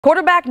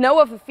Quarterback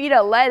Noah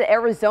Fifita led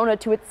Arizona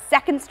to its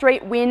second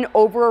straight win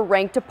over a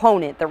ranked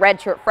opponent. The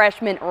redshirt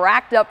freshman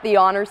racked up the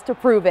honors to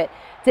prove it.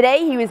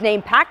 Today, he was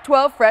named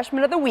Pac-12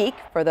 Freshman of the Week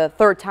for the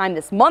third time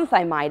this month,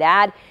 I might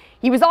add.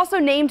 He was also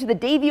named to the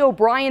Davey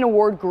O'Brien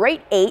Award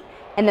Great 8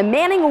 and the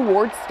Manning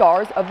Award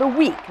Stars of the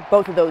Week.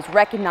 Both of those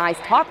recognized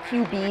top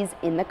QBs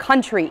in the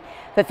country.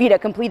 Fifita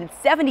completed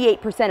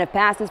 78% of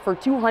passes for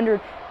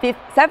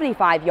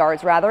 275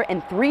 yards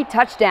and 3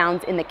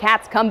 touchdowns in the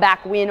Cats'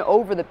 comeback win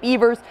over the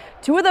Beavers.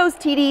 2 of those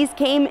TDs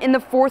came in the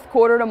fourth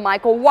quarter to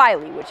Michael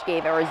Wiley, which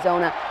gave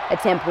Arizona a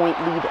 10-point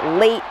lead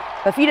late.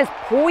 Fifita's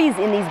poise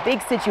in these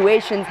big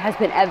situations has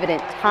been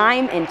evident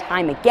time and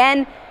time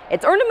again.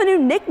 It's earned him a new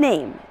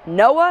nickname,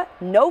 Noah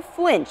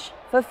No-flinch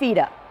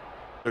Fifita.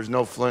 There's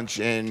no flinch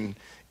in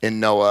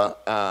Noah.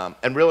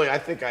 And really, I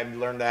think I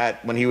learned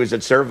that when he was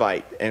at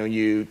Servite. And when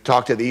you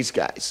talk to these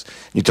guys,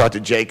 you talk to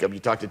Jacob, you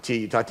talk to T,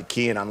 you talk to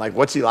Kean, I'm like,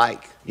 what's he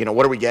like? You know,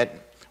 what are we getting?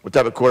 What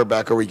type of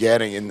quarterback are we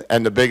getting?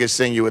 And the biggest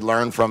thing you would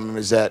learn from him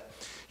is that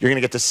you're going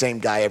to get the same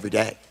guy every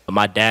day.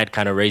 My dad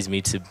kind of raised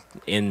me to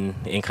in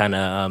kind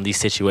of these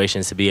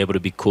situations to be able to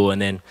be cool,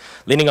 and then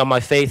leaning on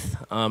my faith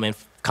and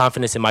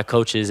confidence in my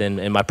coaches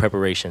and my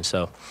preparation.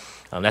 So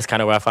that's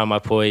kind of where I find my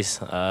poise,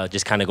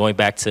 just kind of going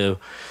back to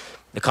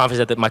the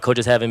confidence that my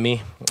coaches have in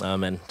me.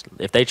 And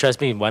if they trust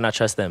me, why not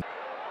trust them?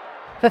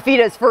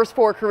 Fifita's first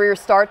 4 career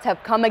starts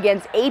have come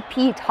against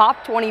AP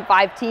top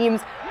 25 teams.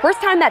 First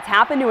time that's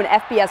happened to an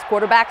FBS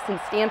quarterback since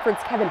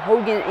Stanford's Kevin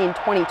Hogan in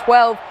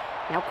 2012.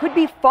 Now could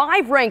be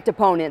 5 ranked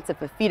opponents if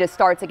Fifita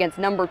starts against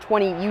number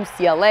 20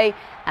 UCLA.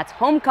 That's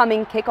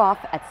homecoming kickoff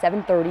at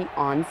 7:30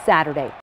 on Saturday.